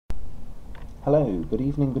Hello, good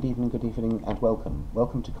evening, and welcome.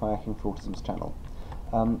 Welcome to Kayaking for Autism's channel.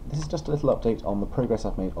 This is just a little update on the progress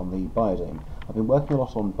I've made on the biodome. I've been working a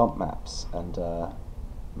lot on bump maps, and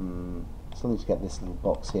still need to get this little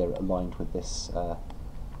box here aligned with this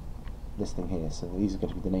this thing here. So these are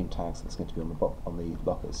going to be the name tags that's going to be on the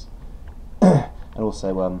lockers. And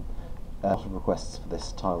also a lot of requests for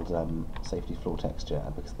this tiled safety floor texture,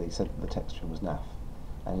 because they said that the texture was naff.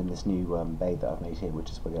 And in this new bay that I've made here,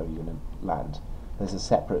 which is where you're going to land, there's a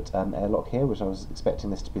separate airlock here, which I was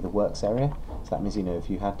expecting this to be the works area. So that means, you know, if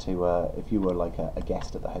you had to, if you were like a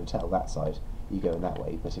guest at the hotel that side, you go in that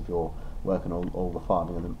way. But if you're working on all the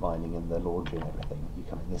farming and the mining and the laundry and everything, you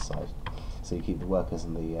come in this side. So you keep the workers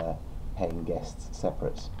and the paying guests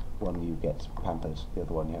separate. One you get pampered, the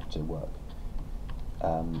other one you have to work.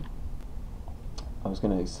 I was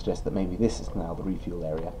going to suggest that maybe this is now the refuel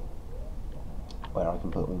area, where I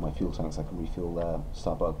can put all my fuel tanks. I can refuel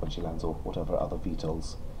Starbug when she lands, or whatever other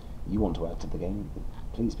VTOLs you want to add to the game.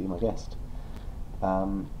 Please be my guest.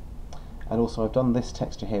 And also I've done this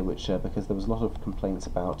texture here, which because there was a lot of complaints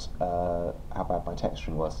about how bad my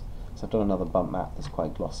texturing was, so I've done another bump map that's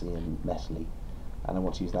quite glossy and metally, and I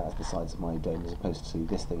want to use that as the sides of my dome as opposed to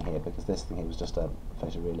this thing here, because this thing here was just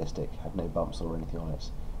photorealistic, had no bumps or anything on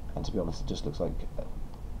it, and to be honest it just looks like a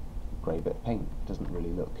grey bit of paint. It doesn't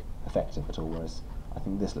really look effective at all, whereas I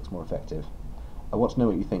think this looks more effective. I want to know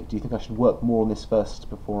what you think. Do you think I should work more on this first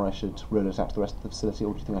before I should roll it out to the rest of the facility,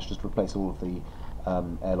 or do you think I should just replace all of the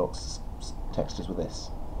airlocks textures with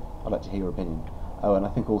this? I'd like to hear your opinion. Oh, and I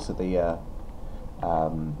think also the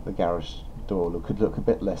garage door could look a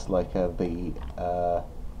bit less like the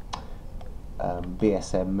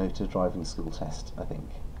BSM motor driving school test, I think.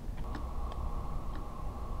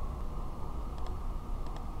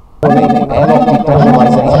 Airlock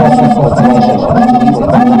depressurization responsibility. Please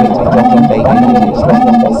evacuate the docking bay immediately.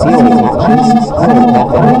 Seal your hatches, and prepare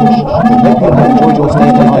for launch. We hope you have enjoyed your stay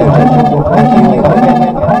at the biodome. Thank you.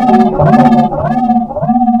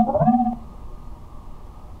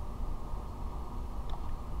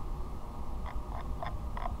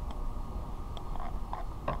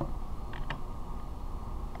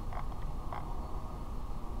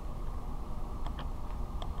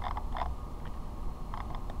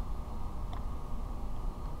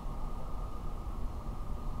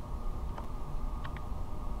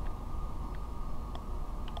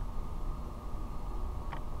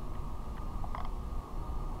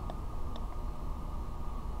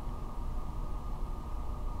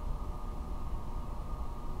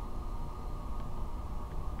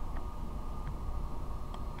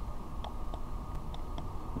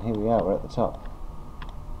 Here we are, we're at the top.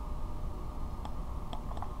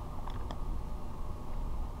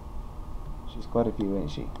 She's quite a view, ain't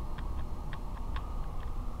she?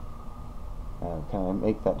 Can I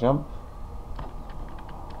make that jump?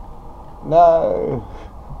 No!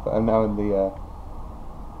 But I'm now in the